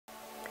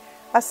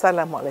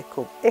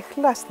Assalamualaikum.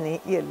 Ikhlas ni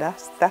ialah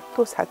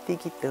status hati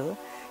kita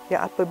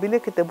yang apabila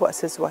kita buat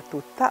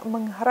sesuatu tak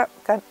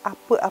mengharapkan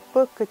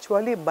apa-apa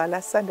kecuali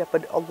balasan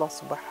daripada Allah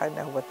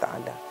Subhanahu Wa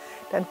Taala.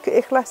 Dan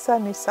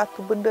keikhlasan ni satu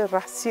benda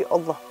rahsia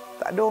Allah.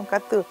 Tak ada orang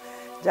kata,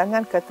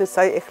 jangan kata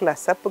saya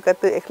ikhlas. Siapa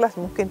kata ikhlas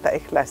mungkin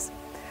tak ikhlas.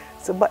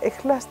 Sebab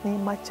ikhlas ni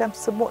macam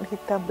semut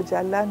hitam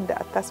berjalan di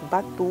atas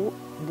batu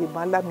di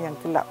malam yang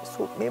gelap.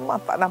 So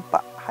memang tak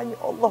nampak, hanya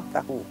Allah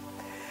tahu.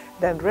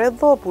 Dan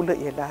redha pula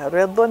ialah,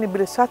 redha ni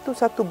bila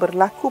satu-satu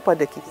berlaku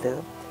pada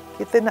kita,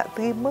 kita nak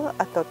terima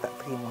atau tak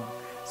terima.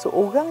 So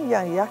orang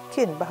yang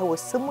yakin bahawa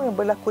semua yang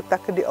berlaku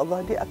takdir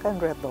Allah, dia akan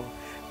redha.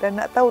 Dan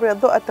nak tahu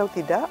redha atau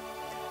tidak,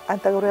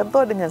 antara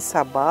redha dengan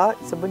sabar,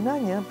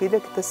 sebenarnya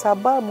bila kita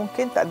sabar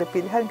mungkin tak ada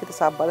pilihan, kita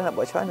sabar nak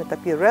buat macam mana.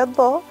 Tapi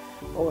redha,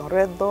 orang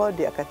redha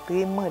dia akan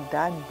terima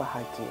dan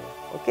bahagia.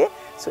 Okey?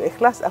 So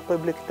ikhlas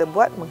apabila kita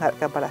buat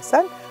mengharapkan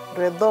balasan,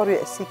 redha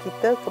reaksi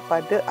kita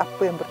kepada apa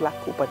yang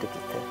berlaku pada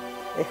kita.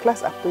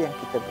 Ikhlas apa yang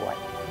kita buat.